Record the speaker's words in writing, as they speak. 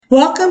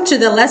Welcome to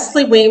the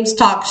Leslie Weems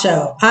Talk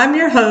Show. I'm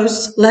your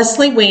host,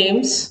 Leslie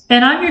Weems.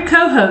 And I'm your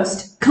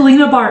co-host,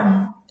 Kalina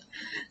Barton.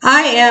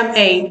 I am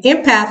an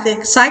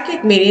empathic,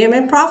 psychic medium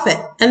and prophet,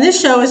 and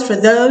this show is for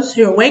those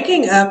who are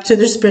waking up to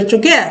their spiritual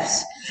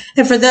gifts,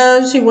 and for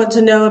those who want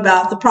to know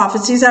about the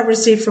prophecies I've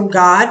received from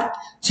God,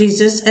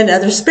 Jesus, and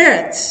other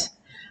spirits.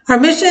 Our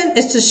mission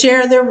is to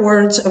share their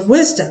words of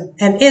wisdom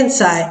and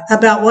insight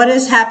about what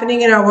is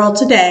happening in our world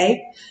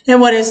today and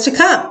what is to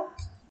come.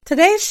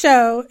 Today's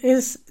show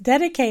is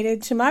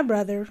dedicated to my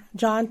brother,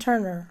 John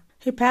Turner,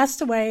 who passed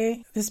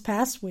away this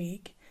past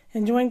week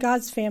and joined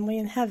God's family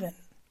in heaven.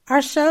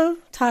 Our show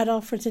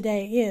title for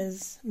today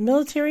is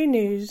Military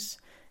News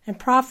and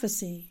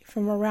Prophecy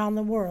from Around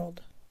the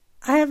World.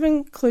 I have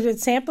included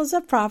samples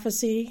of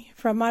prophecy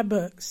from my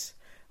books,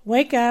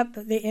 Wake Up,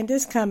 The End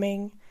is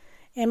Coming,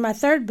 and my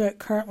third book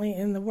currently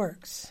in the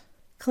works.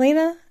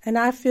 Kalina and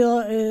I feel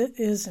it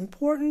is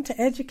important to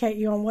educate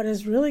you on what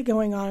is really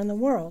going on in the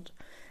world.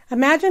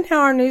 Imagine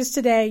how our news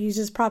today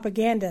uses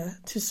propaganda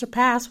to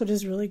surpass what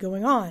is really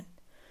going on.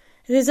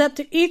 It is up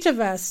to each of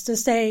us to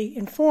stay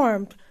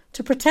informed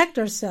to protect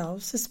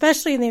ourselves,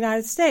 especially in the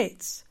United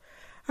States.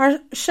 Our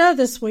show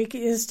this week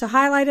is to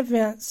highlight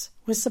events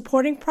with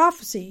supporting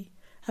prophecy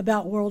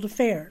about world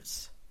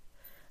affairs.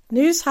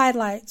 News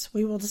highlights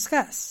we will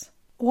discuss: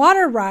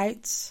 water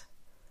rights,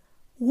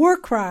 war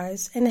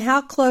cries, and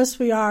how close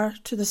we are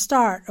to the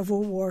start of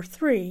World War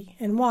III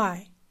and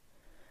why.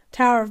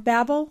 Tower of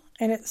Babel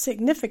and its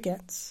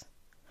significance,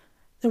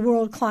 the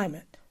world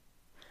climate.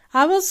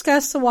 I will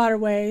discuss the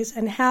waterways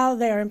and how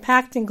they are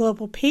impacting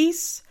global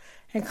peace,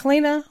 and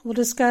Kalina will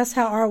discuss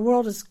how our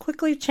world is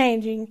quickly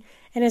changing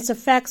and its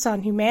effects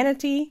on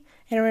humanity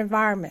and our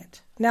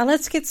environment. Now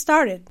let's get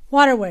started.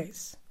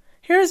 Waterways.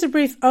 Here is a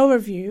brief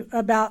overview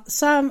about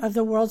some of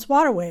the world's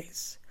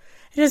waterways.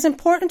 It is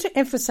important to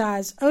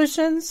emphasize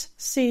oceans,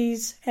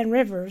 seas, and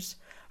rivers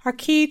are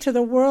key to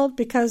the world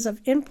because of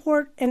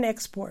import and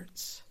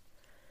exports.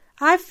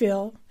 I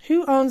feel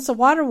who owns the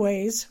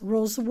waterways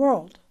rules the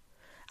world.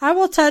 I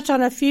will touch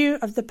on a few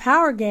of the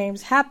power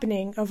games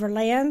happening over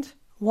land,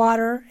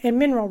 water, and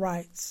mineral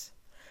rights.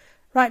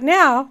 Right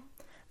now,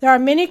 there are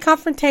many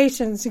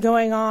confrontations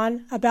going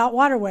on about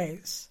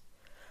waterways.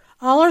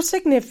 All are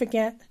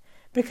significant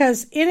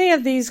because any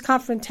of these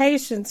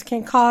confrontations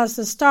can cause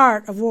the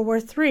start of World War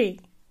III.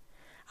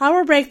 I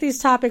will break these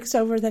topics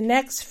over the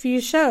next few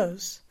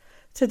shows.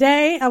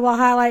 Today, I will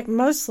highlight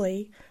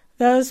mostly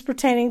those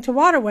pertaining to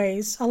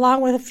waterways,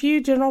 along with a few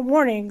general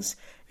warnings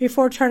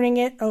before turning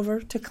it over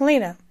to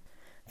Kalina.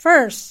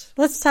 First,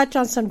 let's touch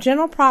on some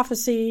general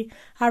prophecy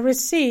I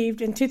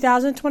received in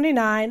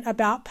 2029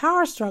 about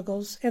power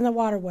struggles in the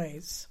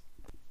waterways.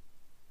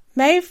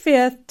 May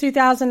 5th,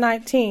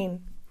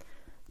 2019.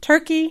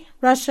 Turkey,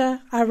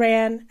 Russia,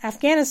 Iran,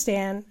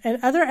 Afghanistan, and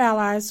other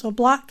allies will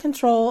block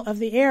control of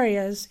the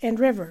areas and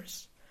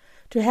rivers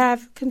to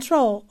have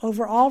control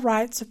over all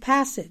rights of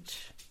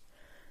passage.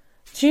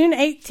 June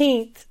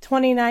 18th,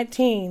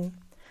 2019.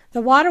 The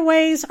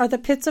waterways are the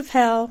pits of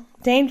hell,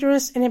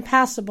 dangerous and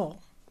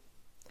impassable.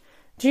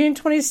 June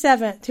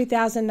 27th,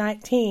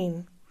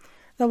 2019.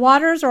 The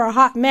waters are a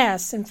hot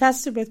mess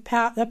infested with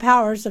the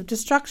powers of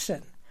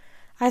destruction.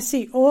 I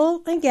see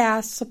oil and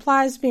gas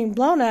supplies being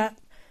blown up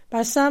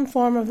by some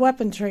form of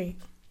weaponry.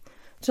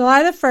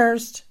 July the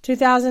 1st,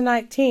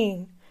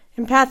 2019.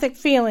 Empathic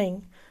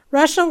feeling.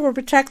 Russia will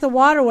protect the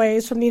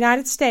waterways from the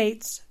United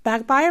States,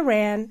 backed by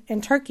Iran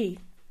and Turkey.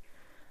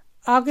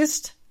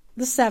 August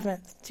the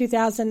 7th,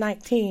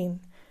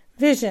 2019.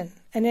 Vision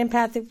and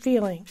empathic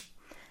feeling.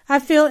 I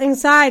feel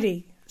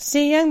anxiety,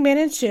 see young men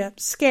in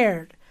ships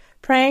scared,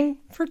 praying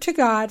to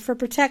God for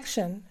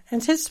protection,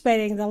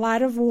 anticipating the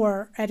light of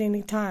war at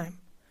any time.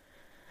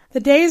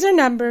 The days are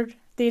numbered,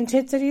 the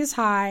intensity is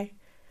high.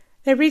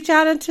 They reach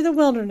out into the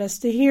wilderness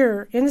to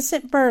hear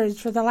innocent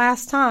birds for the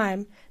last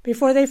time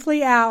before they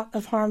flee out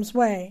of harm's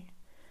way.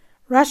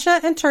 Russia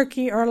and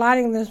Turkey are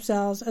aligning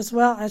themselves, as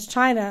well as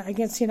China,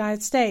 against the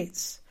United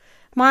States.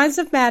 Mines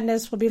of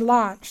madness will be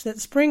launched that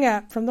spring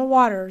up from the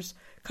waters,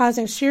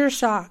 causing sheer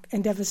shock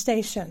and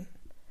devastation.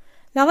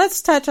 Now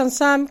let's touch on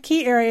some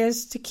key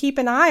areas to keep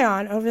an eye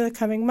on over the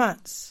coming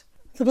months.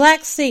 The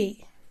Black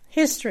Sea.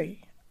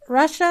 History.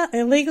 Russia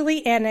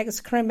illegally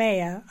annexed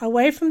Crimea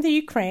away from the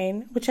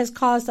Ukraine, which has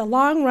caused a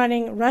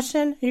long-running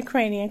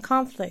Russian-Ukrainian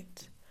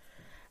conflict.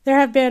 There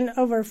have been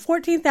over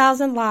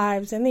 14,000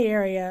 lives in the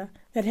area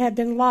that have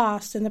been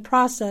lost in the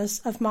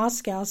process of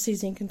Moscow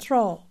seizing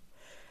control.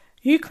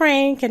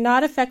 Ukraine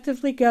cannot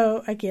effectively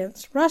go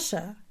against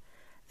Russia,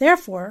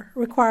 therefore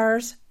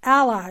requires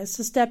allies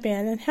to step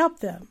in and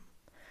help them.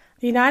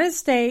 The United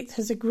States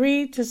has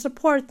agreed to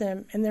support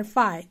them in their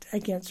fight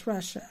against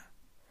Russia.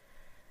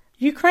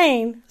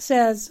 Ukraine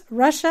says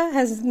Russia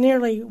has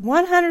nearly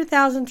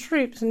 100,000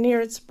 troops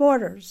near its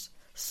borders.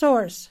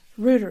 Source,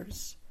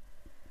 Reuters.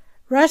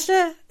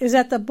 Russia is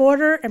at the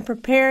border and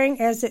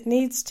preparing as it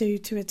needs to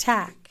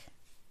attack.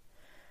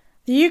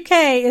 The UK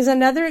is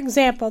another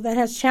example that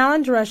has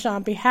challenged Russia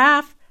on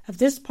behalf of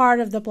this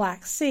part of the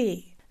Black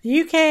Sea.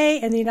 The UK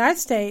and the United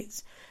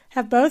States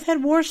have both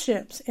had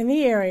warships in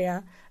the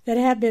area that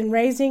have been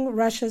raising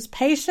Russia's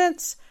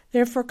patience,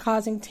 therefore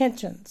causing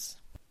tensions.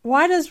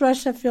 Why does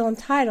Russia feel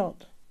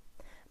entitled?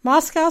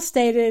 Moscow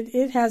stated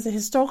it has a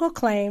historical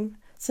claim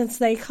since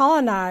they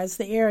colonized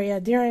the area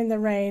during the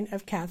reign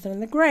of Catherine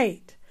the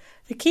Great.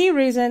 The key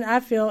reason, I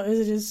feel,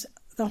 is it is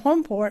the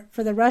home port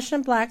for the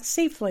Russian Black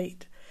Sea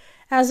Fleet.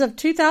 As of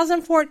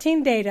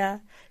 2014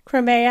 data,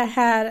 Crimea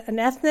had an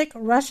ethnic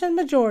Russian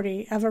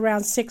majority of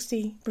around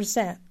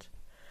 60%.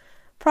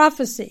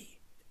 Prophecy,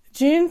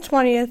 June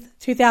 20th,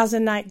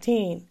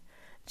 2019.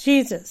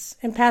 Jesus,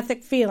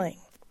 empathic feeling.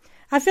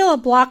 I feel a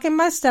block in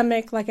my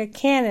stomach like a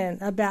cannon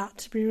about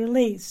to be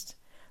released.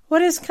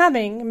 What is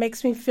coming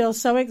makes me feel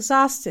so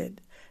exhausted.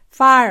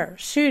 Fire,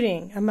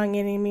 shooting among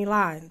enemy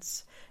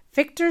lines.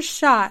 Victor's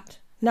shot,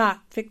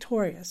 not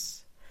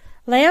victorious.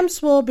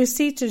 Lamb's wool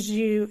beseeches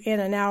you in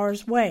an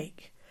hour's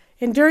wake.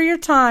 Endure your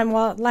time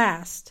while it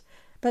lasts,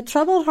 but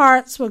troubled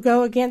hearts will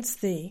go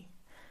against thee.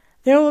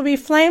 There will be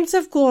flames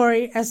of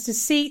glory as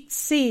deceit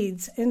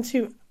seeds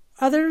into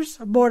others,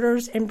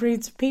 borders, and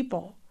breeds of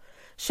people.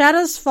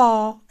 Shadows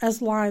fall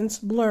as lines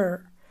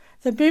blur.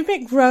 The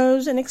movement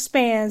grows and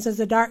expands as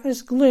the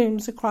darkness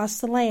glooms across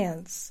the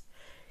lands.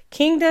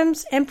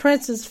 Kingdoms and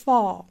princes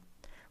fall.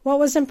 What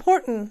was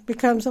important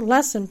becomes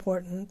less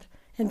important.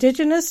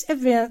 Indigenous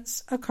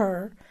events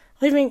occur,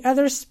 leaving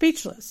others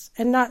speechless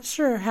and not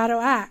sure how to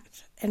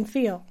act and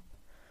feel.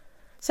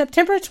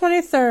 September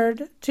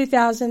 23rd,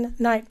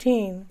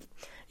 2019.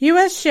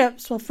 U.S.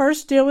 ships will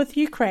first deal with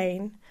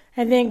Ukraine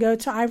and then go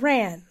to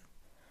Iran.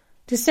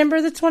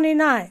 December the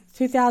 29th,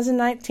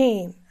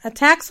 2019.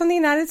 Attacks on the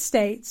United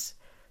States,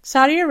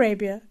 Saudi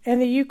Arabia,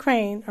 and the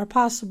Ukraine are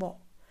possible.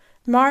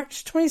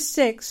 March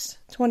 26,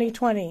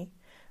 2020.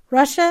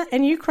 Russia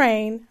and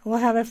Ukraine will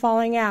have a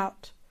falling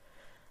out.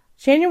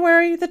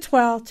 January the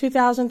 12th,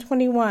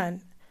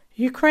 2021.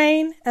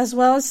 Ukraine, as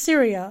well as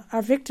Syria,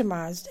 are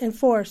victimized and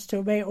forced to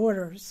obey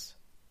orders.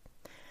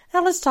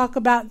 Now let's talk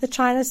about the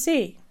China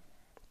Sea.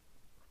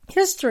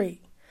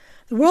 History.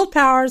 The world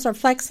powers are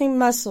flexing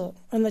muscle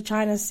in the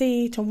China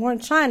Sea to warn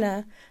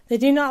China they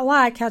do not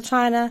like how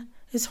China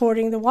is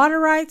hoarding the water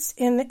rights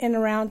in and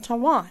around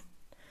Taiwan.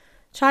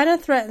 China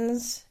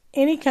threatens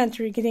any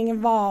country getting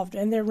involved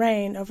in their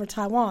reign over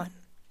Taiwan.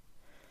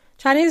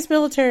 Chinese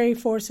military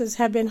forces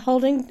have been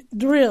holding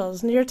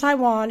drills near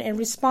Taiwan in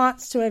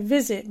response to a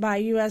visit by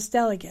a U.S.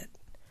 delegate.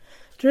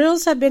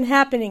 Drills have been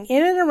happening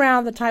in and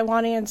around the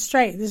Taiwanian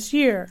Strait this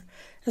year,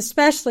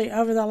 especially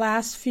over the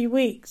last few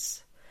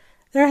weeks.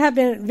 There have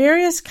been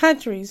various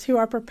countries who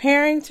are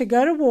preparing to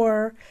go to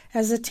war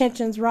as the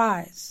tensions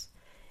rise.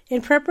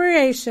 In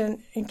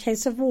preparation in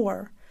case of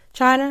war,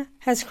 China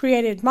has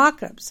created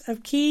mock-ups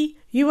of key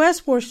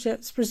U.S.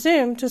 warships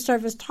presumed to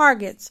serve as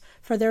targets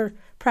for their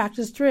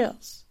practice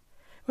drills.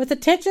 With the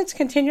tensions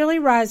continually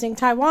rising,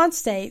 Taiwan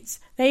states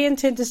they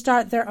intend to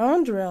start their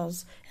own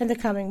drills in the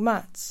coming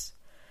months.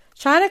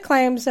 China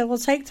claims it will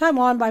take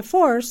Taiwan by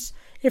force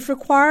if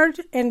required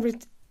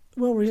and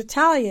will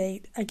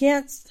retaliate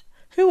against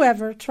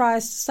whoever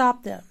tries to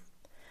stop them.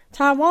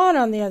 Taiwan,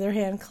 on the other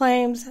hand,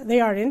 claims they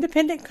are an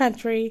independent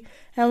country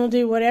and will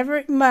do whatever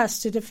it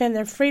must to defend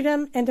their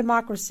freedom and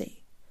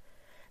democracy.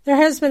 There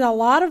has been a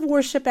lot of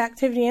warship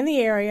activity in the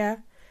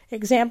area,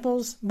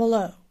 examples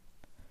below.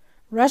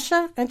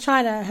 Russia and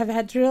China have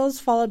had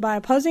drills followed by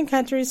opposing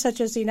countries such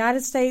as the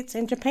United States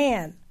and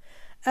Japan.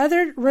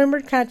 Other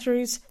rumored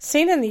countries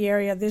seen in the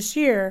area this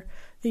year,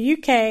 the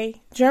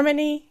UK,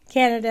 Germany,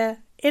 Canada,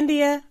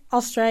 India,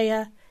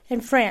 Australia,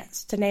 and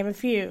France, to name a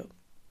few.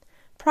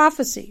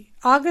 Prophecy,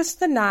 August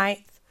the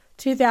 9th,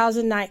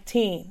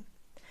 2019.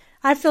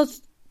 I feel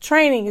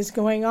training is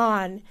going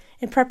on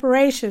in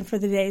preparation for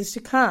the days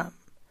to come.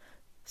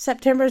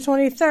 September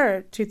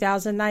 23rd,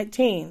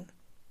 2019.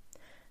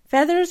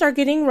 Feathers are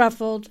getting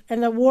ruffled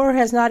and the war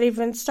has not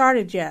even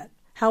started yet.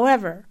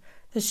 However,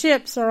 the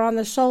ships are on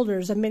the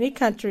shoulders of many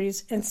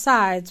countries and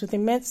sides with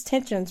immense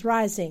tensions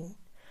rising.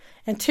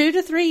 In 2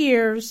 to 3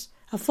 years,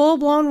 a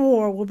full-blown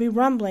war will be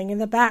rumbling in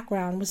the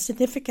background with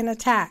significant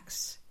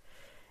attacks.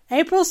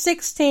 April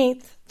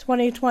 16th,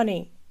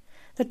 2020.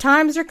 The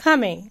times are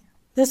coming.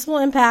 This will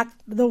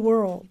impact the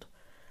world.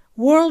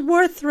 World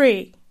War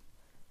III,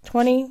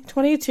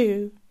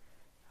 2022,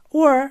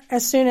 or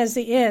as soon as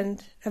the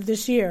end of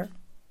this year.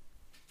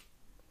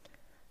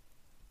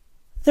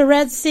 The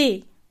Red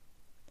Sea.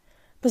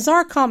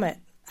 Bizarre comment.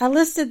 I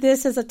listed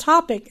this as a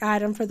topic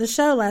item for the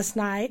show last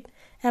night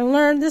and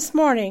learned this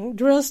morning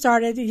drills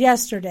started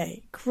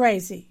yesterday.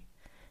 Crazy.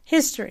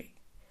 History.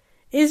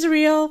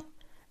 Israel,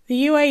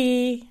 the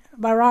UAE,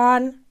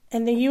 Bahrain,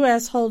 and the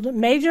U.S. hold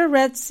major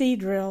Red Sea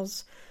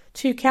drills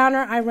to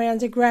counter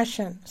Iran's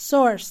aggression.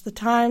 Source, The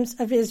Times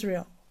of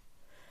Israel.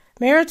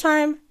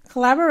 Maritime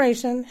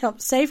collaboration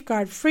helps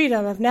safeguard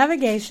freedom of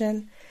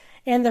navigation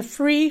and the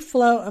free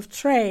flow of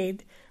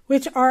trade,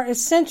 which are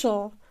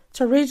essential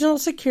to regional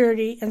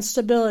security and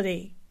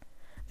stability.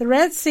 The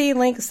Red Sea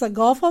links the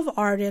Gulf of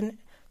Aden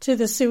to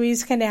the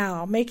Suez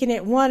Canal, making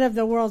it one of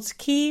the world's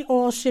key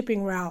oil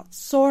shipping routes.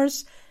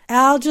 Source,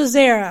 Al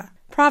Jazeera.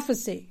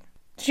 Prophecy,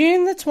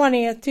 June the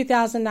 20th,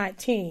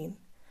 2019.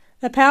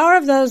 The power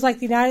of those like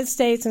the United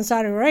States and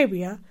Saudi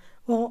Arabia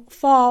will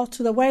fall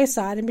to the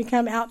wayside and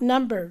become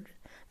outnumbered.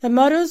 The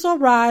motives will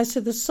rise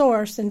to the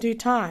source in due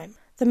time.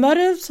 The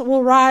motives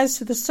will rise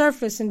to the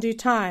surface in due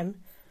time.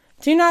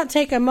 Do not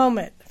take a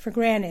moment for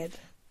granted.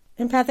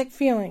 Empathic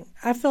feeling.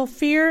 I feel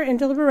fear and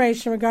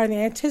deliberation regarding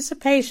the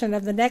anticipation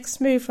of the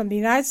next move from the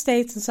United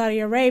States and Saudi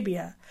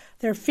Arabia,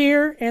 their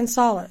fear and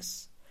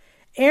solace.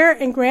 Air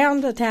and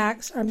ground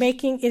attacks are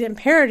making it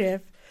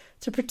imperative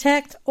to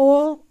protect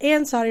oil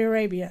and Saudi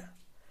Arabia.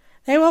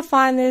 They will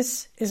find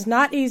this is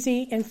not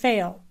easy and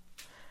fail.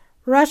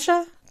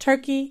 Russia,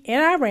 Turkey,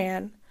 and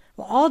Iran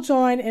will all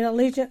join in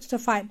allegiance to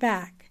fight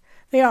back.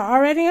 They are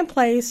already in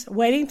place,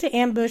 waiting to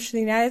ambush the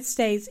United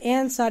States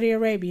and Saudi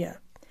Arabia.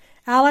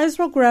 Allies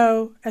will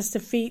grow as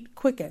defeat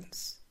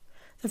quickens.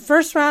 The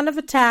first round of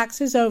attacks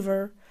is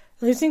over,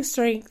 losing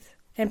strength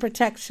and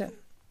protection.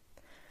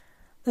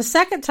 The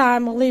second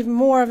time will leave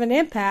more of an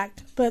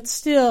impact, but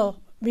still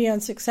be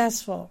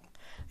unsuccessful.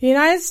 The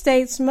United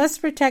States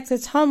must protect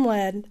its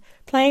homeland,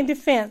 playing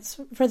defense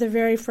for the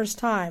very first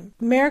time.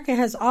 America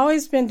has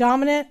always been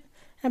dominant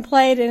and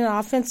played in an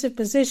offensive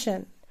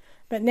position,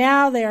 but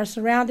now they are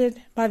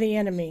surrounded by the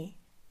enemy.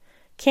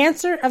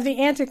 Cancer of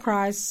the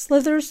Antichrist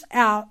slithers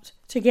out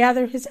to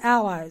gather his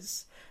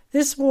allies.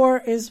 This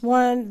war is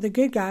one the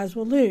good guys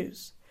will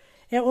lose.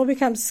 It will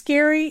become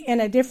scary and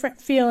a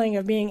different feeling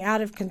of being out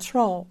of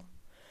control.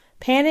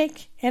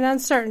 Panic and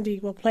uncertainty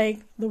will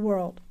plague the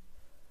world.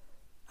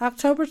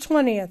 October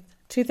 20th,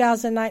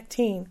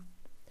 2019.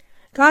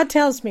 God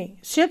tells me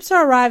ships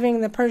are arriving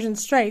in the Persian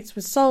Straits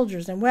with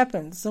soldiers and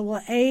weapons that will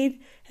aid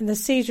in the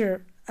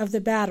seizure of the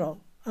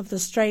battle of the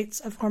Straits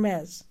of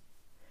Hormuz.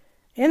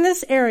 In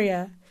this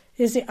area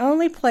is the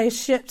only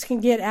place ships can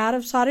get out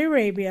of Saudi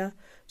Arabia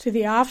to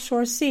the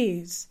offshore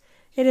seas.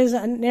 It is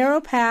a narrow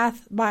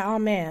path by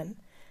Oman,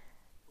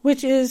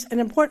 which is an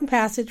important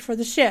passage for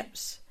the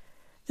ships.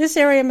 This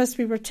area must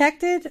be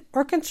protected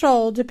or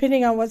controlled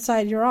depending on what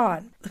side you're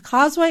on. The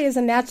causeway is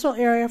a natural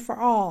area for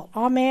all.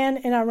 Oman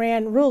and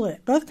Iran rule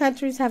it. Both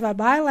countries have a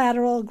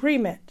bilateral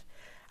agreement.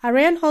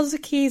 Iran holds the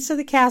keys to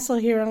the castle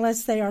here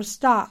unless they are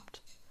stopped.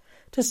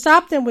 To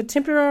stop them would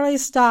temporarily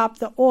stop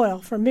the oil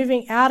from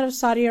moving out of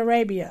Saudi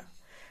Arabia.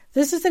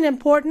 This is an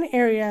important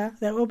area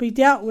that will be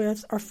dealt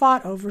with or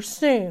fought over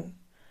soon.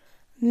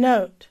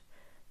 Note,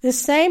 this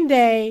same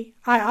day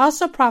I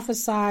also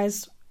prophesied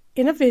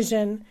in a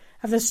vision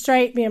of the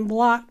strait being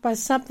blocked by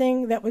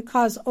something that would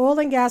cause oil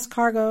and gas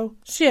cargo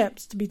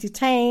ships to be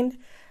detained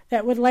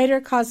that would later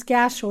cause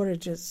gas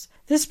shortages.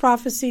 This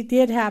prophecy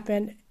did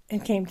happen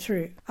and came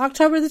true.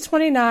 October the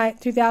 29th,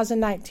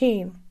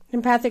 2019.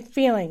 Empathic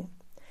feeling.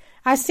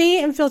 I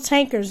see and feel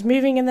tankers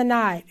moving in the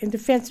night in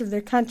defense of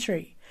their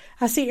country.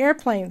 I see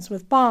airplanes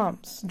with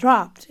bombs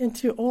dropped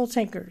into oil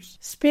tankers,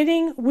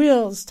 spinning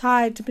wheels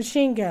tied to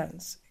machine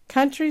guns,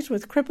 countries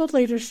with crippled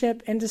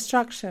leadership and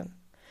destruction.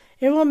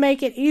 It will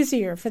make it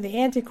easier for the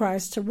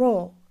Antichrist to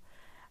rule.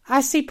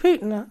 I see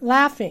Putin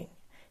laughing.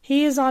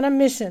 He is on a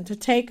mission to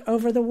take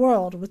over the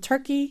world with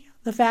Turkey,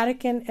 the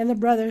Vatican, and the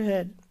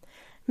Brotherhood.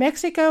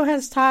 Mexico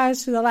has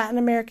ties to the Latin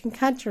American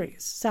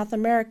countries, South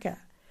America.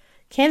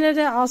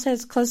 Canada also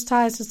has close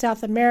ties to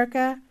South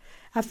America.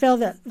 I feel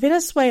that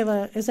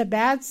Venezuela is a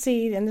bad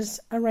seed in this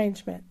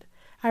arrangement.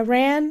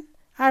 Iran,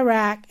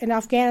 Iraq, and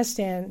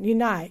Afghanistan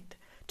unite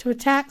to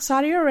attack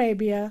Saudi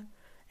Arabia,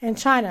 and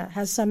China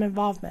has some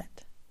involvement.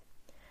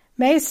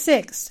 May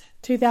 6,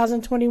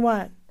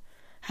 2021.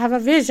 Have a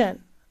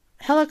vision.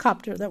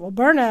 Helicopter that will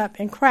burn up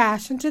and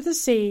crash into the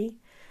sea.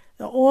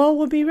 The oil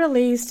will be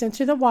released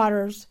into the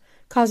waters,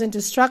 causing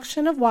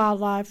destruction of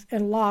wildlife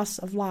and loss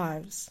of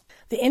lives.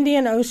 The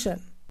Indian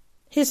Ocean.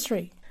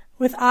 History.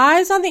 With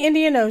eyes on the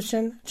Indian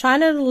Ocean,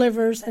 China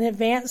delivers an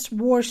advanced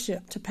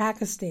warship to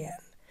Pakistan.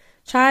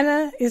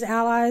 China is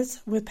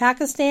allies with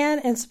Pakistan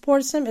and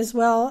supports them as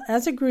well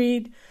as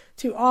agreed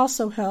to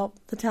also help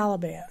the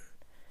Taliban.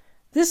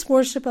 This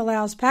warship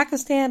allows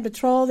Pakistan to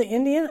patrol the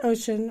Indian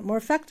Ocean more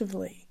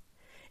effectively.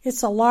 It's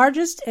the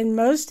largest and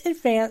most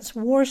advanced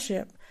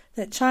warship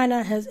that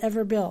China has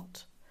ever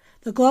built.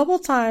 The Global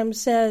Times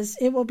says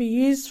it will be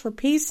used for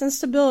peace and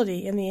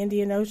stability in the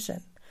Indian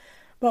Ocean.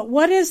 But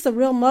what is the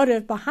real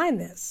motive behind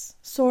this?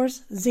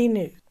 Source Z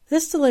News.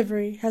 This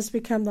delivery has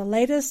become the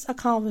latest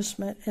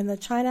accomplishment in the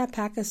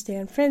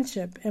China-Pakistan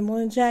friendship and will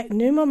inject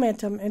new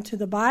momentum into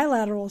the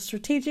bilateral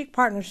strategic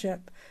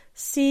partnership,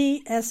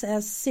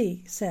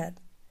 CSSC said.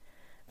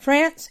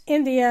 France,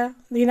 India,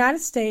 the United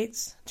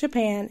States,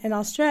 Japan, and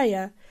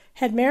Australia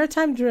had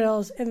maritime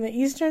drills in the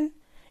eastern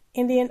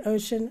Indian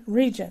Ocean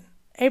region,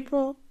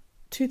 April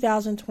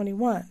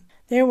 2021.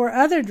 There were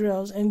other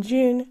drills in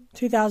June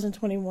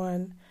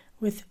 2021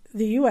 with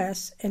the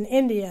U.S. and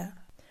India.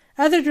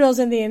 Other drills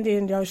in the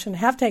Indian Ocean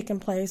have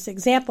taken place,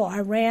 example,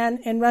 Iran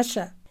and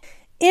Russia.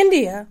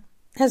 India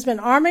has been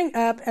arming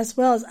up as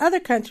well as other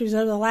countries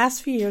over the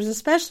last few years,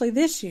 especially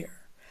this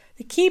year.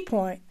 The key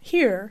point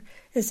here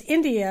is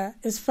India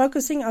is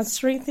focusing on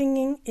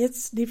strengthening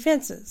its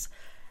defenses.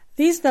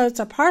 These notes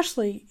are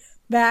partially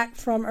back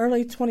from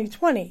early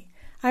 2020.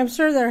 I'm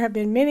sure there have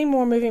been many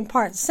more moving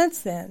parts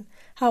since then.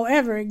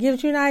 However, it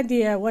gives you an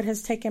idea of what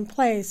has taken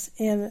place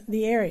in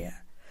the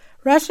area.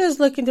 Russia is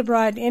looking to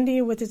provide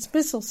India with its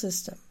missile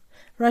system.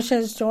 Russia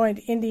has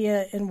joined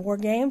India in war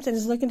games and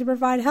is looking to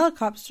provide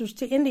helicopters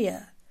to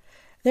India.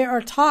 There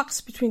are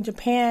talks between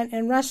Japan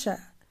and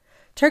Russia.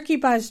 Turkey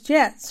buys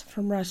jets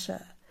from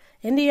Russia.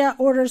 India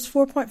orders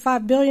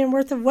 $4.5 billion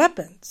worth of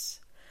weapons.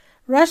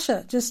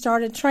 Russia just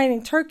started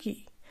training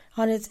Turkey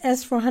on its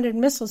S-400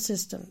 missile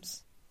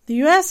systems. The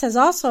U.S. has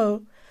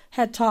also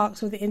had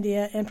talks with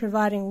India in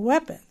providing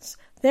weapons.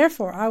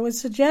 Therefore, I would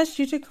suggest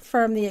you to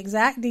confirm the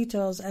exact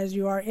details as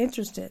you are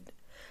interested.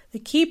 The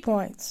key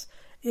points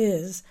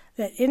is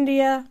that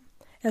India,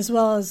 as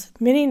well as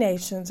many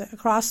nations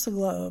across the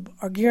globe,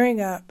 are gearing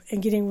up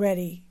and getting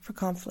ready for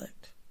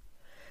conflict.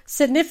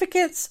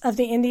 Significance of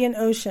the Indian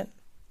Ocean.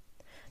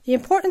 The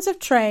importance of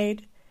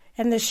trade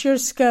and the sheer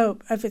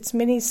scope of its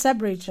many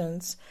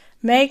subregions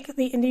make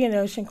the Indian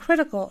Ocean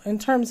critical in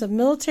terms of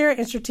military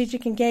and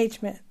strategic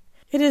engagement.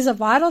 It is a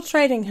vital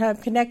trading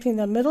hub connecting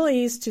the Middle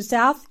East to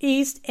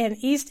Southeast and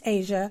East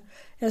Asia,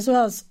 as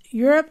well as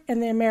Europe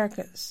and the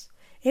Americas.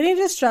 Any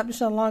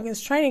disruption along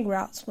its trading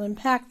routes will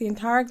impact the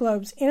entire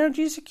globe's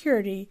energy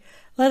security,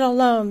 let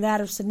alone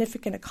that of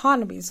significant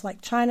economies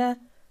like China,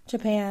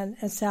 Japan,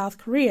 and South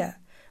Korea,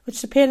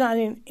 which depend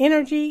on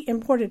energy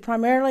imported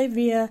primarily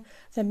via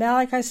the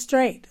Malacca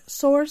Strait.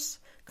 Source: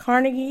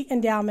 Carnegie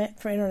Endowment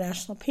for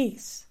International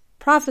Peace.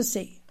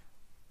 Prophecy.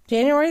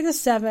 January the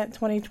 7th,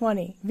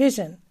 2020.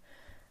 Vision.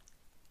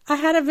 I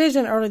had a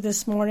vision early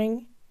this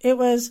morning. It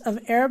was of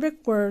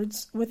Arabic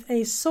words with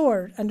a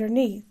sword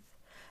underneath.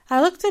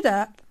 I looked it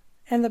up,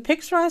 and the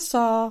picture I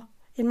saw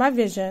in my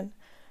vision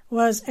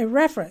was a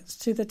reference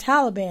to the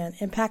Taliban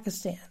in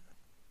Pakistan.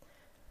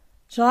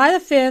 July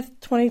the 5th,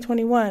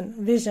 2021.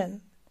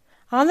 Vision.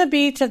 On the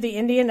beach of the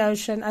Indian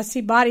Ocean, I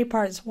see body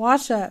parts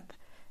wash up,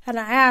 and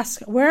I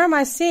ask, where am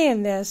I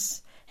seeing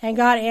this? And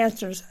God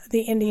answers,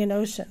 the Indian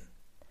Ocean.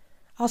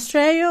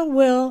 Australia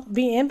will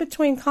be in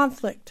between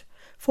conflict,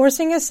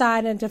 forcing a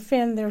side and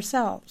defend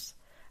themselves.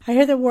 I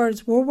hear the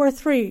words, World War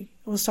III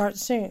will start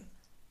soon.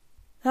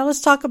 Now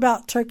let's talk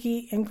about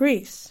Turkey and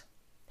Greece.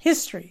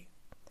 History.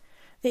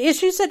 The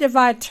issues that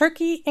divide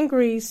Turkey and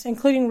Greece,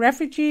 including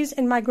refugees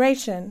and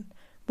migration,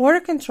 border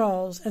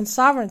controls and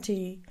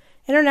sovereignty,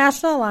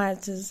 international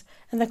alliances,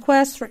 and the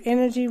quest for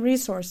energy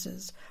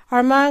resources, are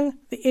among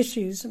the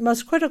issues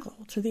most critical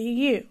to the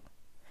EU.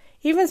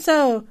 Even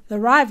so, the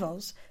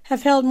rivals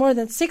have held more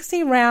than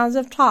 60 rounds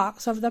of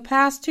talks over the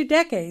past 2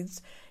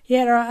 decades,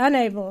 yet are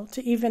unable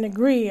to even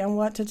agree on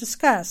what to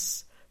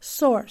discuss.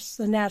 Source: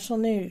 the National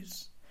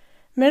News.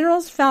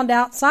 Minerals found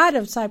outside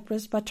of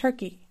Cyprus by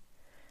Turkey.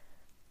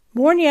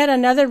 Born yet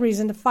another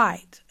reason to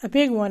fight, a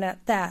big one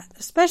at that,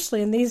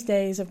 especially in these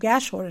days of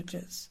gas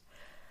shortages.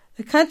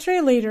 The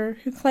country leader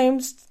who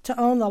claims to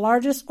own the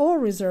largest oil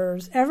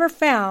reserves ever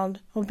found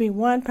will be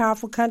one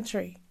powerful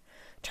country.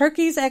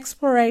 Turkey's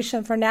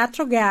exploration for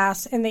natural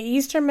gas in the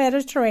eastern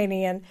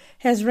Mediterranean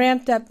has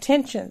ramped up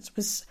tensions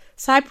with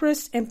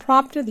Cyprus and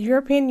prompted the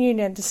European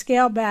Union to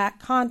scale back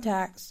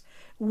contacts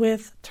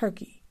with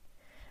Turkey.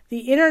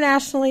 The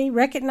internationally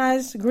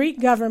recognized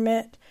Greek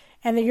government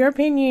and the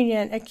European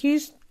Union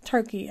accused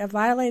Turkey of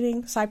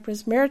violating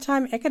Cyprus'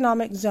 maritime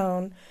economic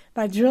zone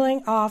by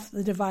drilling off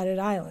the divided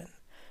island.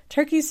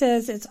 Turkey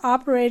says it's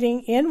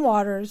operating in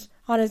waters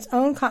on its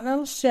own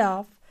continental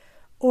shelf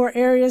or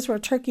areas where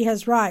Turkey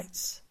has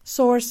rights.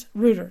 Source: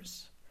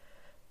 Reuters.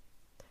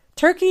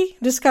 Turkey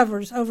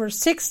discovers over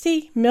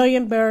 60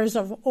 million barrels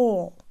of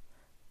oil,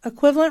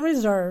 equivalent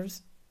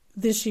reserves,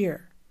 this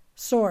year.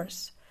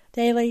 Source: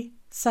 Daily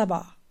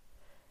Sabah.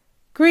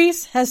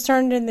 Greece has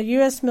turned in the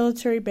U.S.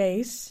 military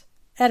base,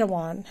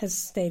 Erdogan has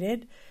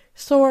stated.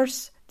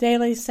 Source: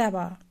 Daily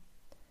Sabah.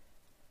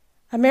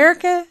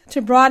 America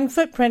to broaden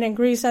footprint in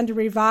Greece under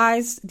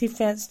revised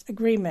defense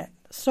agreement.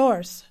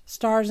 Source: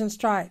 Stars and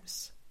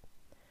Stripes.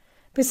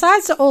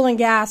 Besides the oil and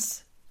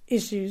gas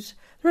issues,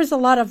 there is a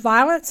lot of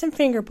violence and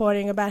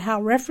finger-pointing about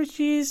how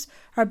refugees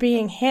are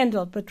being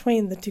handled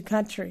between the two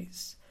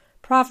countries.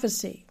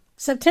 Prophecy.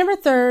 September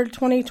 3rd,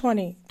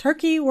 2020.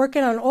 Turkey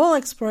working on oil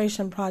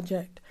exploration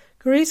project.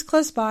 Greece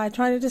close by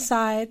trying to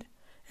decide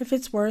if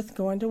it's worth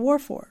going to war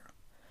for.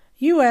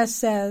 U.S.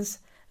 says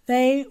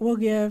they will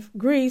give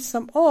Greece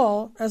some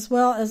oil as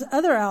well as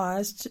other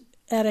allies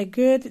at a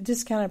good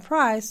discounted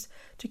price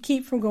to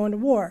keep from going to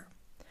war.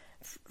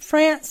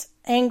 France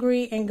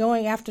angry and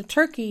going after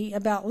Turkey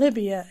about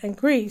Libya and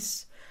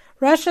Greece.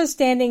 Russia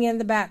standing in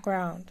the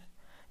background.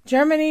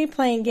 Germany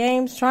playing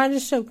games trying to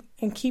show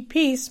and keep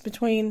peace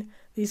between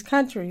these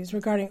countries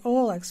regarding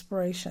oil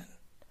exploration.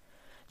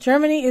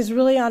 Germany is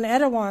really on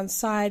Erdogan's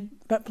side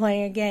but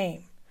playing a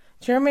game.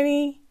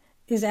 Germany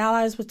is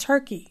allies with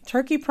Turkey.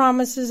 Turkey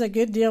promises a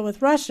good deal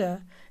with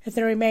Russia if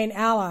they remain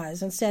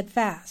allies and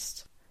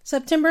steadfast.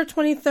 September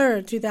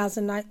 23rd,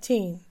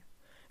 2019.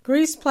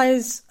 Greece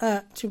plays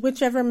up to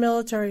whichever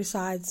military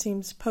side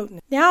seems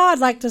potent. Now I'd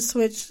like to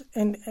switch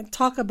and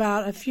talk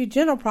about a few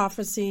general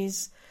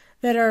prophecies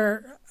that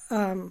are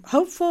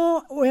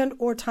hopeful and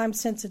or time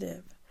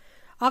sensitive.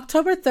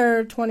 October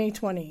 3rd,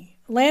 2020.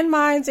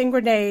 Landmines and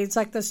grenades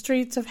like the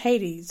streets of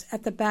Hades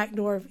at the back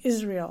door of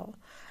Israel.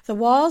 The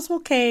walls will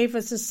cave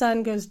as the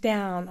sun goes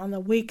down on the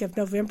week of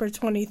November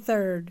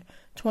 23rd,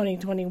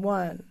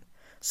 2021.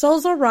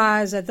 Souls will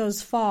rise as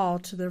those fall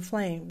to their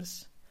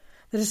flames.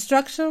 The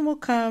destruction will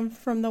come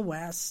from the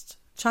West.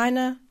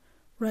 China,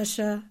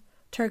 Russia,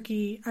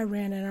 Turkey,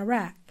 Iran, and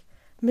Iraq.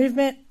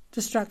 Movement,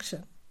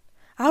 destruction.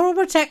 I will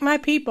protect my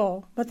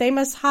people, but they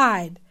must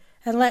hide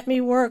and let me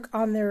work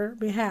on their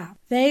behalf.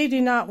 They do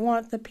not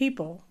want the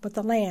people, but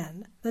the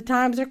land. The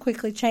times are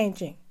quickly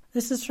changing.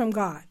 This is from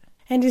God.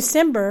 In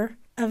December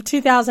of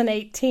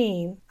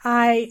 2018,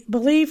 I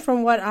believe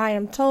from what I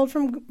am told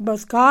from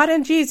both God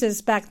and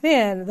Jesus back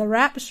then, the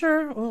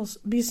rapture will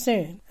be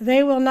soon.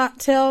 They will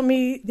not tell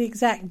me the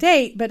exact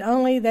date, but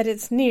only that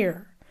it's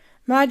near.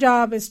 My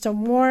job is to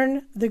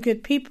warn the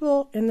good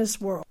people in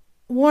this world.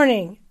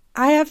 Warning,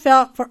 I have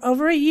felt for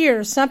over a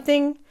year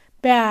something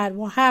bad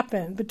will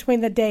happen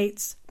between the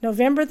dates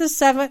November the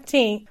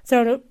 17th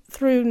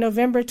through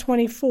November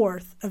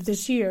 24th of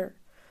this year.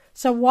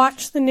 So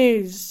watch the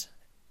news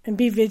and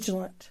be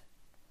vigilant.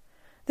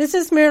 This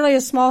is merely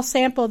a small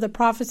sample of the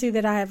prophecy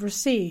that I have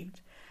received.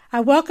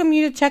 I welcome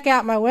you to check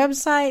out my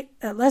website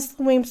at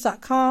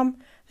leslieweems.com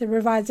that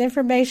provides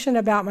information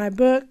about my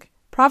book,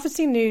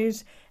 prophecy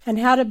news, and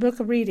how to book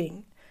a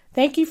reading.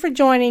 Thank you for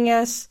joining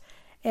us,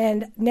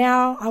 and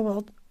now I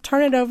will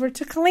turn it over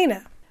to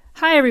Kalina.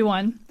 Hi,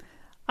 everyone.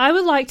 I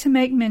would like to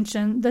make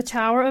mention the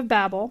Tower of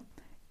Babel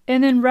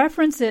and then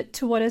reference it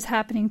to what is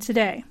happening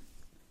today.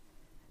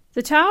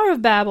 The Tower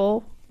of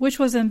Babel, which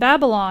was in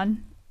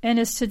Babylon and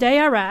is today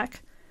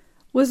Iraq,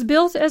 was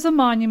built as a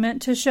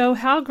monument to show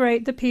how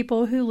great the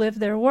people who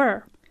lived there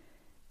were.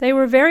 They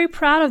were very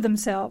proud of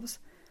themselves,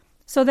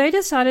 so they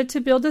decided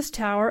to build this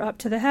tower up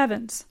to the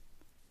heavens.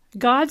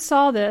 God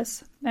saw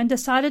this and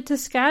decided to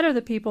scatter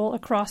the people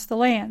across the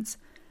lands,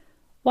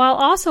 while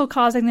also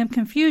causing them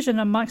confusion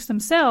amongst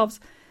themselves,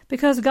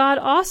 because God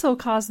also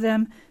caused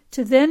them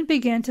to then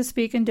begin to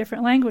speak in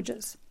different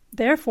languages.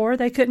 Therefore,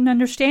 they couldn't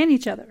understand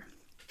each other.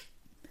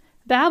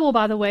 Babel,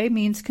 by the way,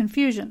 means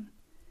confusion.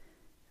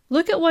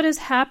 Look at what is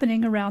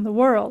happening around the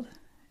world.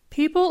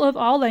 People of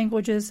all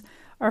languages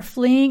are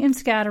fleeing and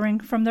scattering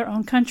from their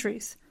own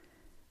countries.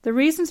 The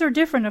reasons are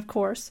different, of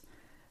course,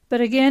 but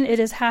again, it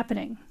is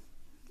happening.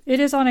 It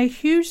is on a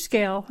huge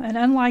scale and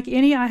unlike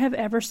any I have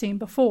ever seen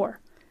before.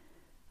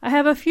 I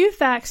have a few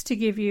facts to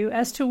give you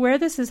as to where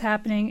this is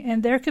happening,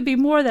 and there could be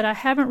more that I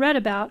haven't read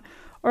about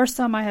or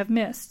some I have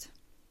missed.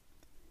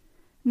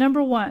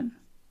 Number 1.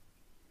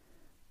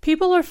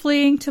 People are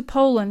fleeing to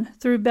Poland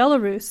through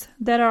Belarus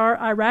that are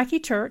Iraqi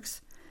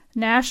Turks,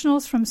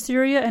 nationals from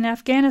Syria and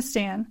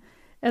Afghanistan,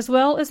 as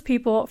well as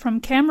people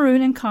from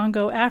Cameroon and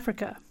Congo,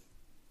 Africa.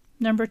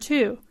 Number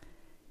 2.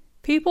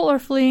 People are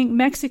fleeing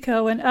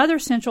Mexico and other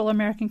Central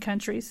American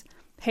countries,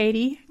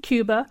 Haiti,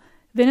 Cuba,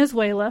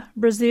 Venezuela,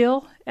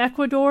 Brazil,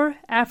 Ecuador,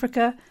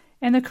 Africa,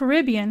 and the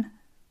Caribbean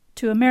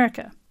to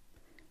America.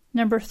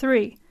 Number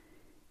 3.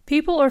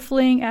 People are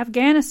fleeing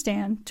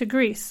Afghanistan to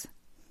Greece.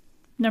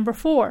 Number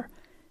 4.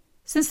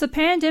 Since the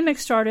pandemic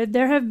started,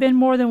 there have been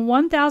more than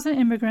 1,000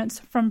 immigrants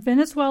from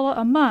Venezuela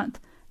a month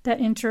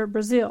that enter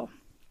Brazil.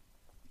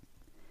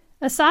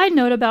 A side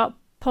note about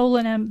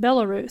Poland and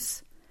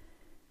Belarus.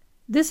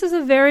 This is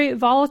a very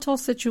volatile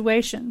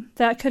situation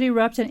that could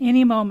erupt at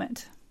any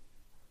moment.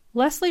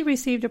 Leslie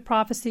received a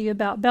prophecy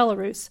about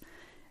Belarus.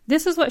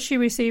 This is what she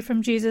received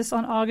from Jesus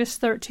on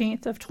August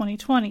 13th of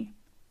 2020.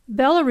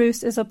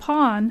 Belarus is a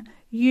pawn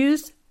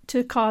used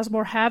to cause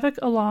more havoc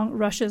along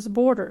Russia's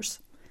borders.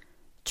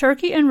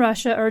 Turkey and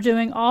Russia are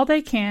doing all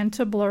they can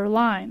to blur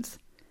lines.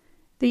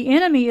 The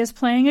enemy is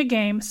playing a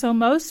game, so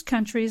most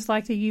countries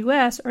like the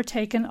U.S. are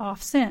taken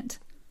off scent.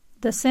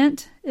 The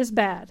scent is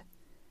bad.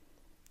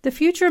 The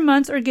future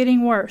months are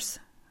getting worse.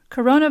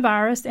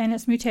 Coronavirus and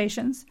its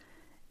mutations,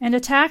 and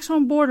attacks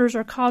on borders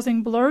are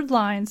causing blurred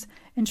lines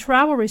and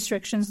travel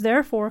restrictions,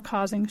 therefore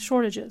causing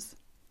shortages.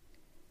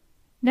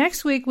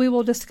 Next week we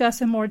will discuss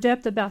in more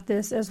depth about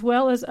this as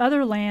well as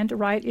other land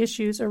right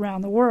issues around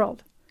the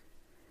world.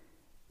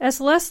 As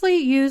Leslie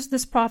used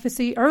this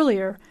prophecy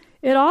earlier,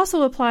 it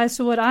also applies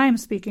to what I am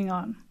speaking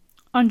on.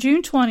 On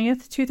June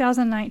 20th,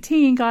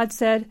 2019, God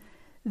said,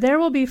 "There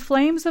will be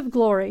flames of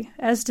glory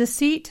as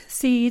deceit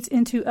seeds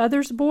into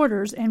others'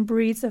 borders and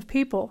breeds of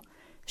people.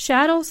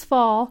 Shadows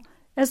fall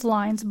as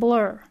lines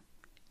blur.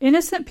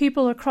 Innocent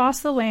people across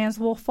the lands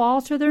will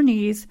fall to their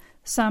knees,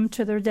 some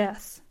to their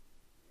deaths."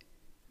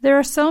 There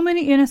are so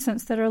many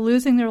innocents that are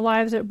losing their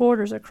lives at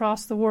borders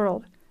across the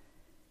world.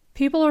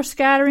 People are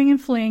scattering and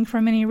fleeing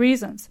for many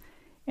reasons,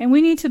 and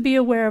we need to be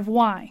aware of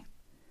why.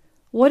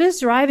 What is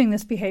driving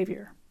this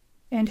behavior?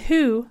 And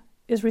who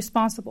is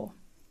responsible?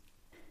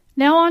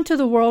 Now on to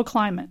the world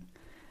climate.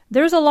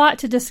 There's a lot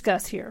to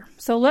discuss here,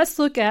 so let's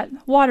look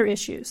at water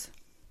issues.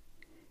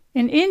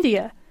 In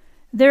India,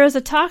 there is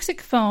a toxic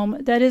foam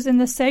that is in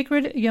the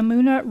sacred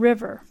Yamuna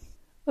River.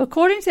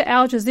 According to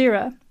Al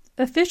Jazeera,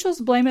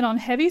 officials blame it on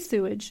heavy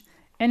sewage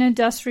and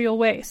industrial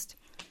waste.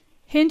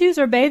 Hindus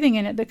are bathing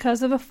in it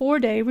because of a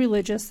 4-day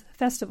religious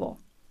festival.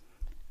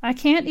 I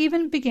can't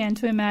even begin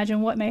to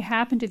imagine what may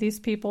happen to these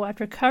people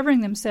after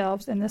covering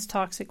themselves in this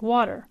toxic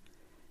water.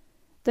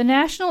 The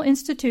National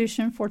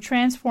Institution for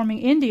Transforming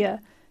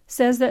India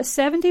says that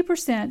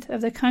 70%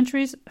 of the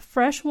country's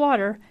fresh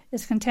water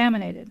is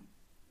contaminated.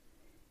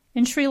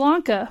 In Sri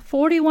Lanka,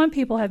 41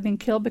 people have been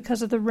killed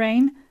because of the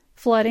rain,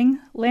 flooding,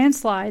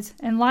 landslides,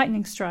 and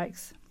lightning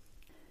strikes.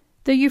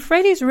 The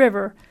Euphrates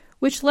River,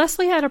 which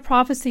Leslie had a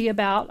prophecy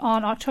about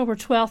on October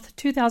 12,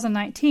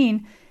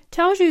 2019,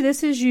 tells you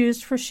this is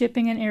used for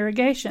shipping and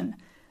irrigation,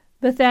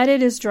 but that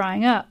it is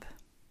drying up.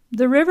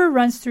 The river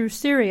runs through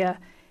Syria,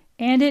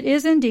 and it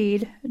is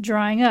indeed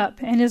drying up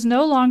and is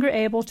no longer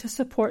able to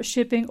support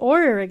shipping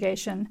or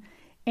irrigation,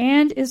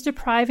 and is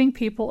depriving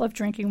people of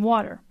drinking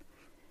water.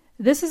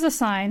 This is a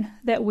sign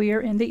that we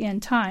are in the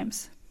end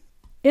times.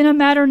 In a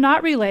matter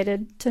not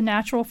related to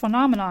natural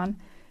phenomenon,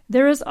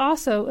 there is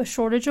also a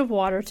shortage of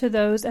water to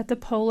those at the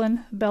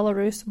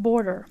Poland-Belarus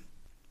border.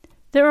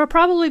 There are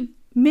probably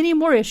many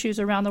more issues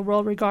around the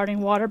world regarding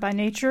water by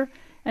nature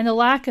and the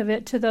lack of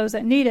it to those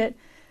that need it,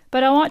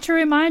 but I want to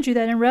remind you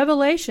that in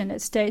Revelation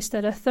it states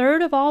that a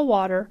third of all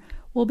water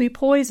will be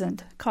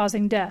poisoned,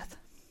 causing death.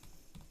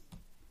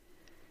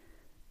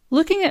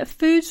 Looking at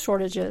food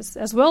shortages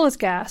as well as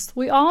gas,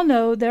 we all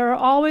know there are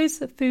always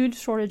food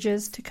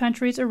shortages to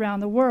countries around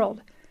the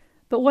world.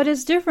 But what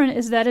is different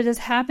is that it is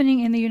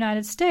happening in the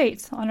United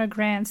States on a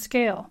grand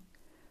scale.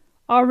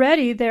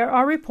 Already there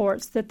are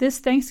reports that this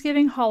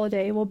Thanksgiving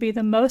holiday will be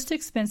the most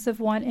expensive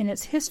one in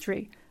its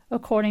history,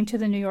 according to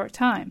the New York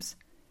Times.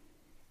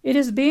 It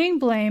is being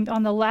blamed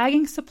on the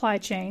lagging supply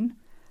chain,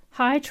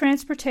 high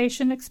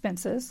transportation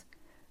expenses,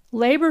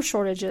 labor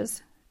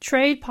shortages,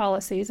 trade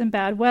policies, and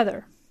bad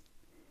weather.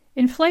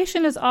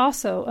 Inflation is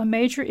also a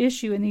major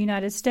issue in the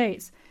United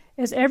States,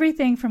 as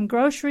everything from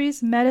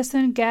groceries,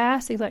 medicine,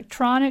 gas,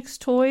 electronics,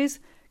 toys,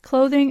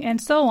 clothing, and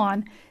so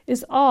on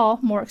is all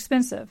more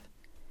expensive.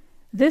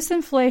 This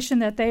inflation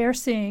that they are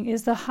seeing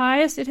is the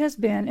highest it has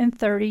been in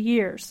 30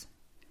 years.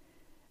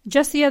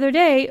 Just the other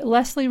day,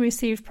 Leslie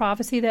received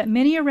prophecy that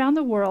many around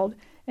the world,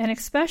 and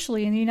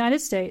especially in the United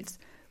States,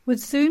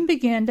 would soon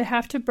begin to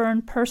have to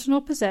burn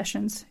personal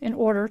possessions in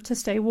order to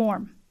stay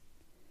warm.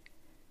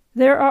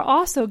 There are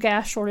also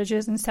gas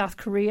shortages in South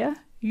Korea,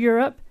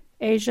 Europe,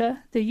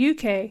 Asia, the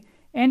UK,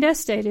 and as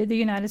stated, the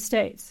United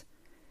States.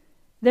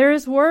 There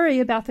is worry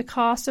about the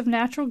cost of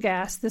natural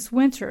gas this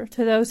winter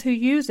to those who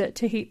use it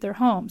to heat their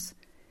homes.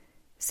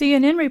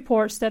 CNN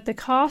reports that the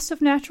cost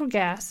of natural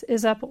gas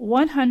is up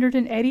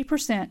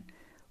 180%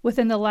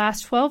 within the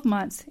last 12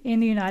 months in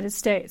the United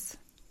States.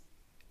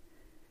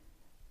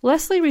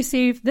 Leslie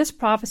received this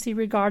prophecy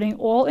regarding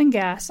oil and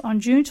gas on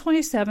June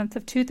 27th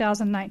of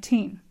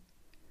 2019.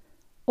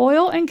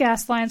 Oil and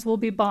gas lines will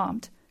be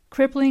bombed,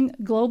 crippling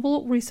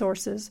global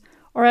resources,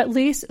 or at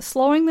least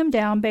slowing them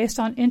down based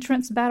on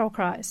entrants' battle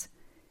cries.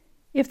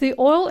 If the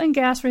oil and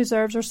gas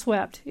reserves are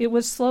swept, it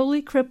would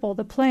slowly cripple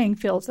the playing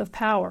fields of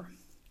power.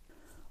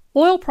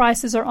 Oil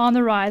prices are on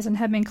the rise and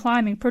have been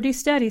climbing pretty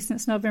steady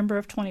since November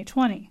of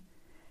 2020.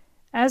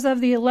 As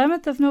of the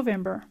 11th of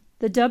November,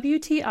 the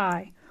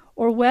WTI,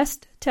 or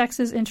West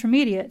Texas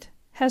Intermediate,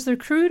 has their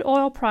crude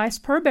oil price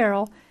per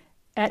barrel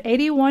at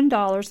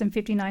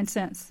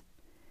 $81.59.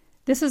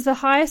 This is the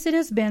highest it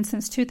has been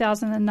since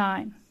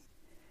 2009.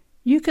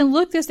 You can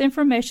look this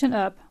information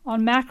up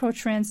on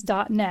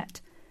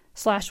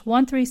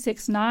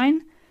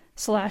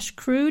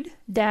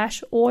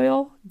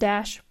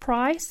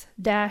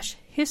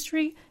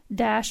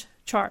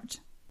macrotrends.net/1369/crude-oil-price-history-chart.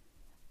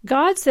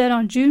 God said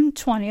on June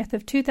 20th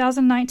of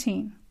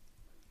 2019,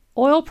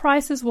 oil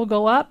prices will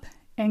go up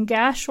and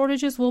gas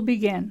shortages will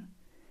begin.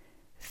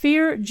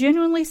 Fear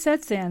genuinely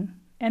sets in,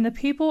 and the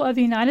people of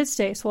the United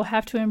States will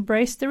have to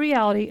embrace the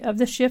reality of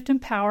the shift in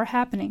power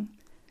happening.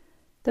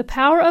 The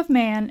power of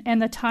man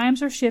and the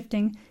times are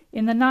shifting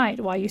in the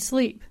night while you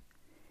sleep.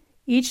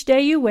 Each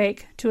day you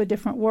wake to a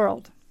different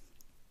world.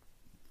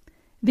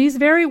 These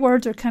very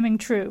words are coming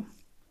true.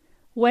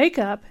 Wake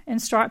up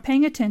and start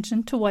paying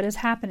attention to what is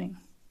happening.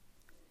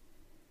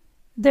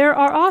 There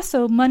are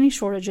also money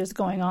shortages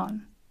going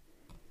on.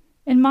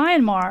 In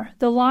Myanmar,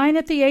 the line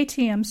at the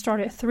ATM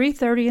started at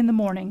 3:30 in the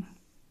morning.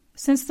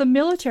 Since the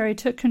military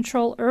took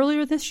control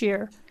earlier this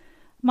year,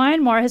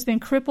 Myanmar has been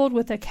crippled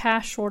with a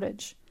cash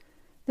shortage.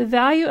 The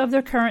value of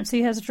their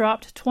currency has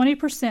dropped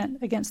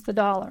 20% against the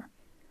dollar.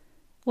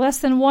 Less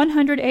than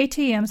 100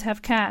 ATMs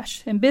have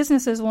cash, and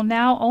businesses will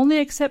now only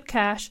accept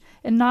cash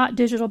and not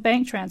digital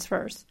bank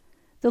transfers.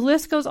 The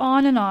list goes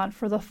on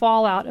for the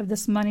fallout of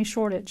this money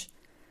shortage.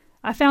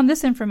 I found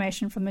this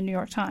information from the New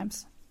York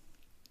Times.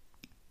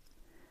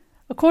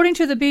 According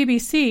to the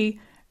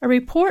BBC, a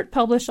report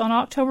published on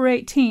October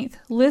 18th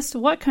lists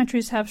what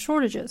countries have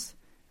shortages.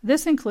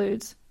 This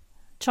includes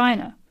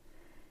China.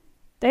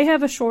 They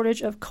have a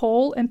shortage of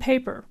coal and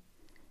paper.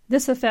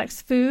 This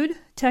affects food,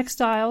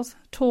 textiles,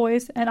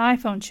 toys, and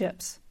iPhone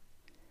chips.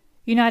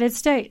 United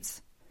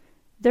States.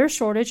 Their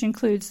shortage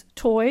includes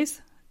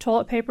toys,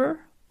 toilet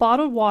paper,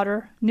 bottled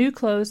water, new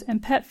clothes,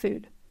 and pet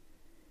food.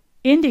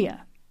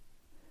 India.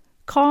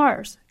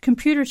 Cars,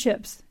 computer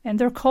chips, and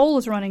their coal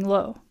is running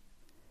low.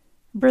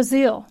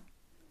 Brazil,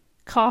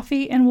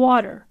 coffee and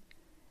water.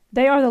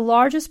 They are the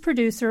largest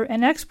producer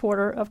and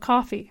exporter of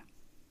coffee.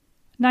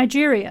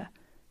 Nigeria,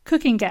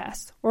 cooking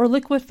gas or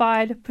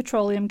liquefied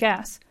petroleum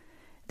gas.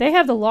 They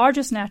have the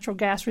largest natural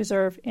gas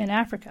reserve in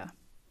Africa.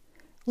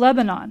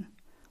 Lebanon,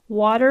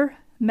 water,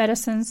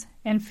 medicines,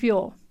 and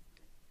fuel.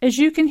 As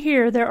you can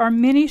hear, there are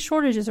many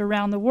shortages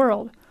around the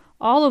world,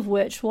 all of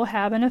which will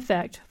have an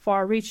effect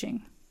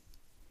far-reaching.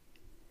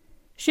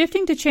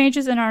 Shifting to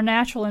changes in our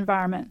natural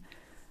environment,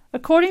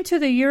 according to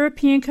the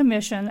European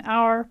Commission,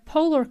 our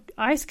polar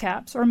ice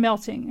caps are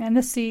melting and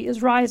the sea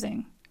is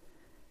rising.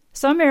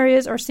 Some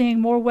areas are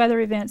seeing more weather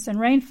events and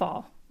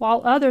rainfall,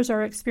 while others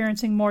are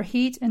experiencing more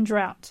heat and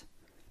drought.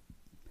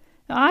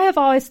 Now, I have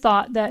always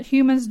thought that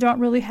humans don't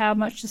really have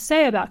much to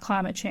say about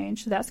climate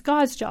change. That's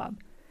God's job.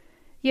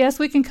 Yes,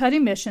 we can cut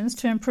emissions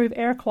to improve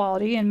air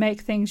quality and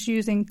make things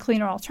using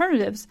cleaner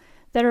alternatives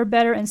that are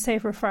better and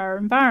safer for our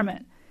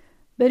environment.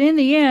 But in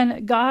the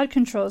end, God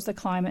controls the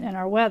climate and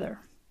our weather.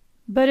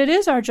 But it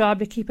is our job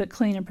to keep it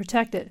clean and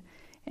protected,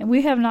 and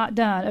we have not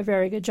done a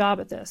very good job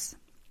at this.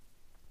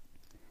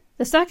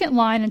 The second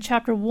line in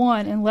chapter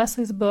 1 in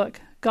Leslie's book,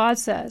 God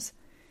says,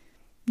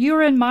 "You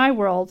are in my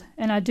world,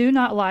 and I do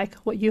not like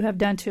what you have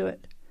done to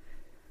it."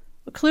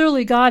 But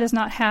clearly, God is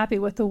not happy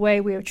with the way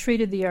we have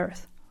treated the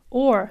earth,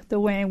 or the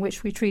way in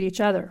which we treat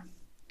each other.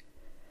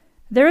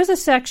 There is a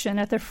section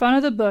at the front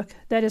of the book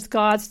that is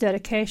God's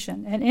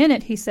dedication, and in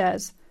it he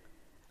says,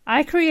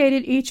 "I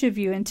created each of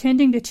you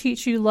intending to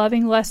teach you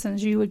loving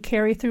lessons you would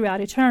carry throughout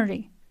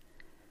eternity."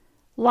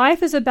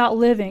 Life is about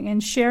living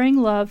and sharing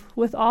love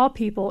with all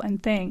people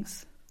and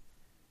things.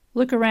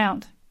 Look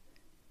around.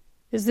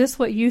 Is this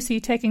what you see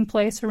taking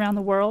place around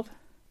the world?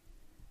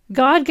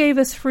 God gave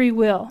us free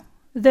will.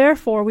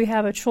 Therefore, we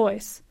have a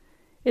choice.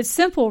 It's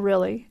simple,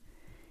 really.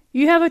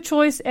 You have a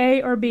choice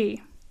A or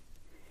B.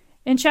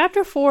 In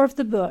chapter 4 of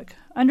the book,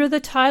 under the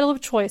title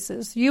of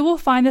Choices, you will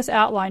find this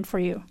outlined for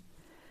you.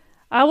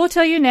 I will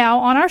tell you now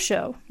on our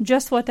show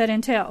just what that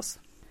entails.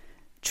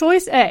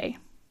 Choice A,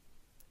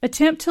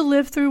 attempt to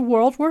live through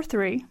World War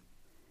III,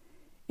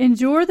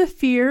 endure the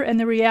fear and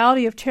the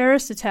reality of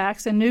terrorist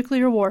attacks and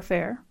nuclear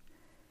warfare,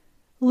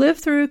 live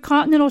through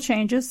continental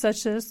changes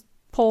such as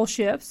pole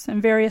shifts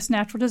and various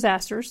natural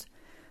disasters,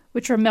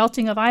 which are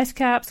melting of ice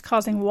caps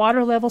causing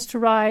water levels to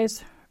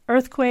rise,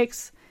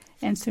 earthquakes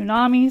and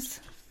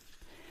tsunamis,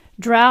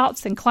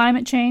 droughts and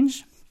climate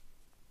change.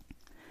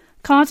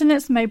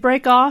 Continents may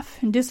break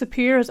off and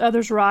disappear as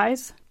others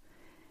rise.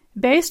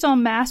 Based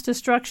on mass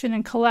destruction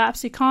and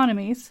collapsed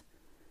economies,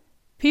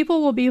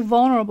 people will be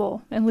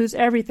vulnerable and lose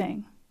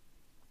everything.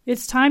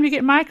 It's time to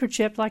get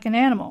microchipped like an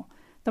animal,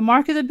 the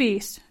mark of the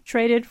beast,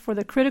 traded for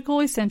the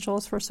critical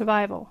essentials for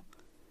survival.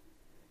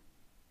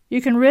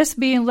 You can risk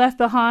being left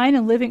behind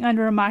and living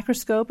under a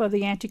microscope of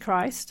the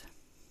Antichrist.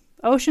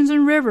 Oceans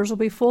and rivers will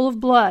be full of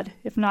blood,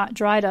 if not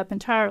dried up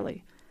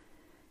entirely.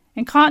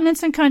 And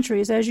continents and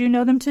countries, as you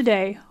know them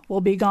today,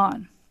 will be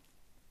gone.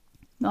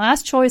 Now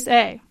that's choice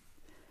A.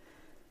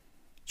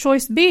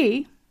 Choice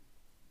B,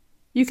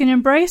 you can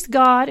embrace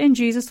God and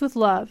Jesus with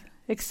love,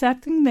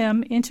 accepting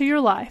them into your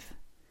life.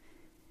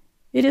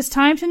 It is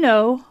time to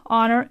know,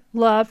 honor,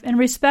 love, and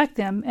respect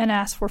them and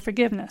ask for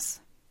forgiveness.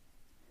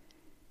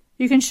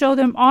 You can show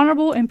them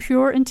honorable and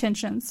pure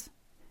intentions.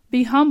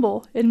 Be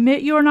humble,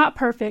 admit you are not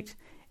perfect,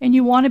 and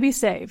you want to be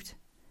saved.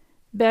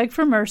 Beg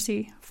for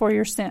mercy for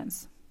your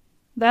sins.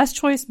 That's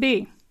choice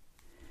B.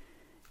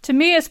 To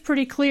me, it's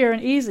pretty clear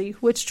and easy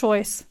which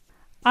choice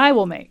I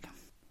will make.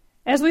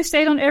 As we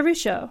state on every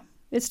show,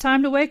 it's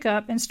time to wake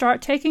up and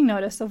start taking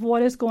notice of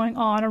what is going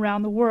on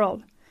around the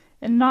world,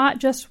 and not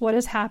just what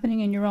is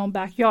happening in your own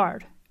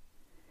backyard.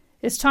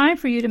 It's time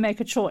for you to make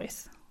a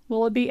choice.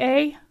 Will it be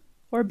A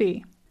or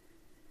B?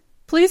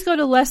 Please go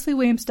to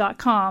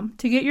leslieweems.com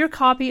to get your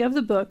copy of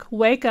the book,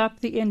 Wake Up,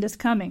 the End is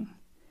Coming.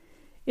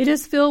 It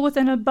is filled with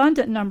an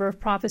abundant number of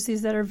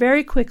prophecies that are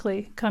very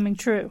quickly coming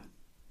true.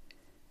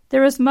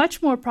 There is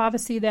much more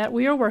prophecy that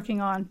we are working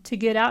on to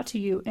get out to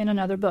you in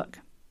another book.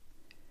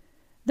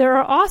 There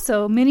are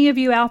also many of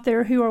you out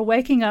there who are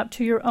waking up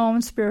to your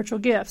own spiritual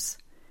gifts.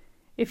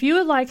 If you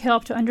would like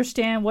help to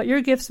understand what your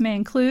gifts may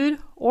include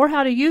or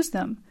how to use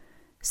them,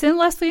 send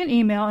Leslie an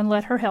email and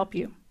let her help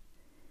you.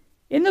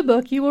 In the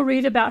book, you will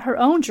read about her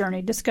own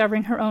journey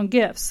discovering her own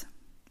gifts.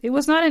 It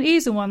was not an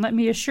easy one, let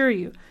me assure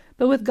you,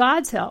 but with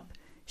God's help,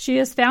 she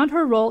has found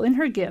her role in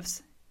her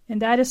gifts, and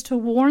that is to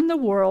warn the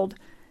world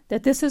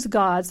that this is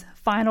God's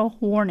final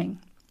warning.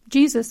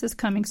 Jesus is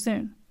coming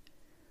soon.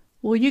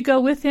 Will you go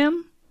with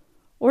him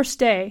or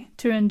stay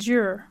to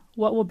endure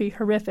what will be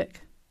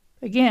horrific?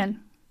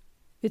 Again,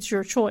 it's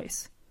your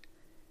choice.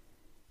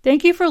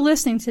 Thank you for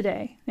listening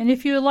today, and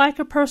if you would like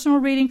a personal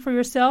reading for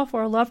yourself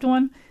or a loved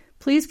one,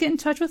 please get in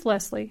touch with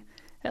Leslie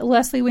at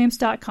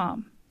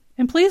leslieweems.com.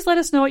 And please let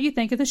us know what you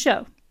think of the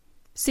show.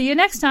 See you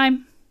next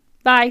time.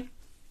 Bye.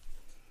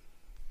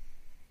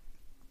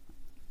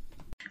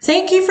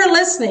 Thank you for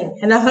listening,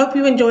 and I hope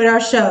you enjoyed our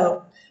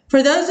show.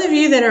 For those of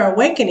you that are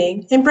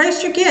awakening,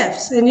 embrace your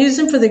gifts and use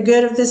them for the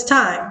good of this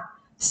time.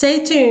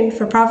 Stay tuned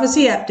for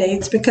prophecy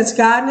updates because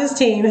God and his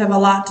team have a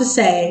lot to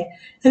say,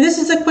 and this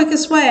is the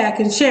quickest way I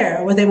can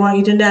share what they want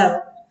you to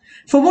know.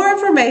 For more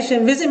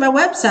information, visit my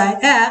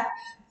website at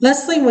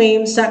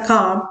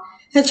leslieweems.com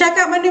and check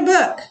out my new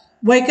book,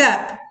 Wake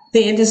Up,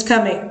 The End is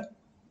Coming.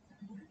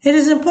 It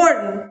is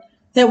important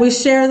that we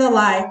share the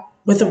light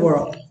with the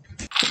world.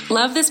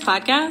 Love this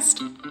podcast?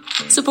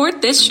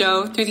 Support this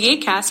show through the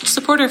Acast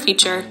supporter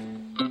feature.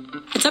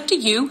 It's up to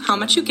you how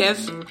much you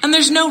give, and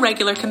there's no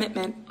regular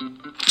commitment.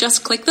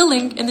 Just click the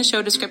link in the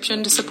show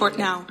description to support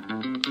now.